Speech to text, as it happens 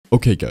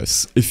Okay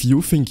guys, if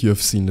you think you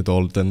have seen it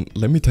all, then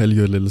let me tell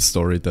you a little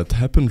story that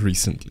happened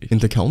recently. In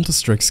the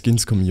Counter-Strike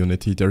skins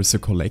community there is a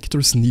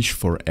collector's niche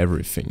for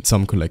everything.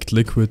 Some collect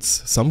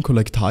liquids, some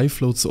collect high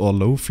floats or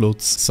low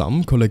floats,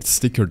 some collect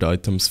stickered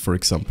items, for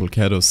example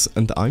Kados,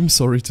 and I'm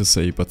sorry to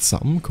say, but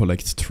some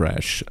collect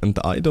trash, and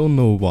I don't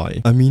know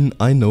why. I mean,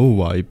 I know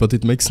why, but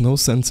it makes no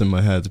sense in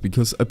my head,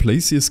 because I play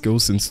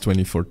CSGO since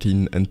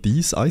 2014 and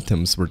these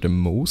items were the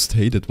most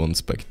hated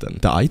ones back then.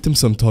 The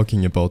items I'm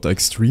talking about are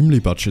extremely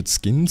budget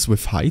skins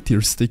with high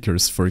tier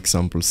stickers, for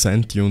example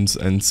sand dunes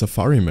and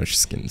safari mesh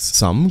skins.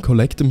 Some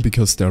collect them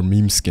because they are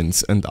meme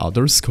skins and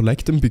others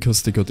collect them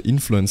because they got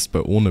influenced by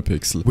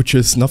Onepixel, which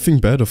is nothing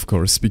bad of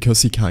course,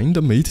 because he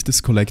kinda made this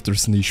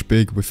collector's niche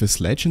big with his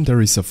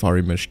legendary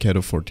safari mesh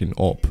Kato 14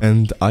 op.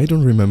 And I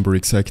don't remember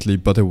exactly,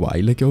 but a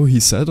while ago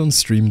he said on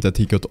stream that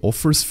he got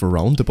offers for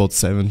around about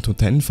 $7,000 to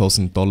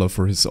 $10,000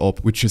 for his op,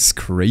 which is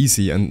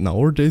crazy, and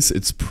nowadays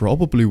it's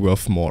probably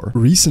worth more.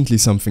 Recently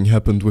something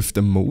happened with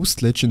the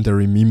most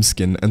legendary meme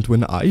skin, and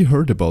when I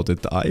heard about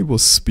it I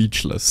was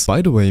speechless.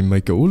 By the way, my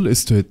goal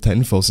is to hit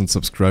 10,000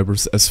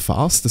 subscribers as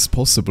fast as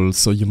possible,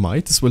 so you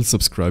might as well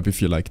subscribe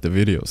if you like the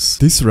videos.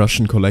 This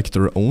Russian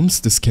collector owns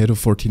the Kato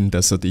 14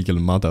 Desert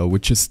Eagle Mother,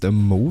 which is the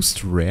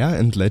most rare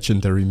and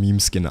legendary meme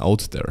skin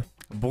out there.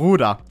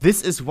 Bruder,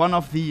 this is one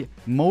of the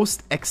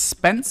most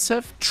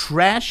expensive,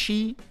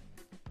 trashy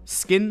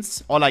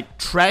skins, or like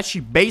trashy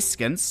base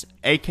skins,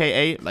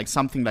 aka like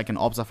something like an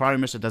Orb Safari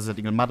Mesh, a Desert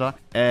Eagle Mother,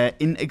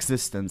 in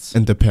existence.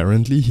 And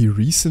apparently he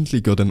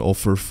recently got an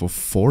offer for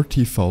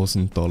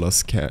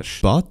 $40,000 cash,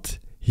 but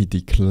he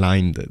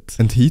declined it.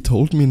 And he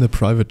told me in a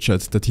private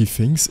chat that he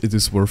thinks it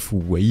is worth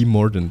way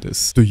more than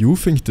this. Do you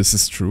think this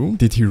is true?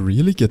 Did he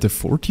really get a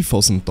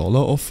 $40,000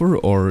 offer,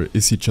 or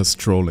is he just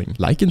trolling?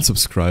 Like and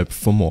subscribe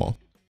for more.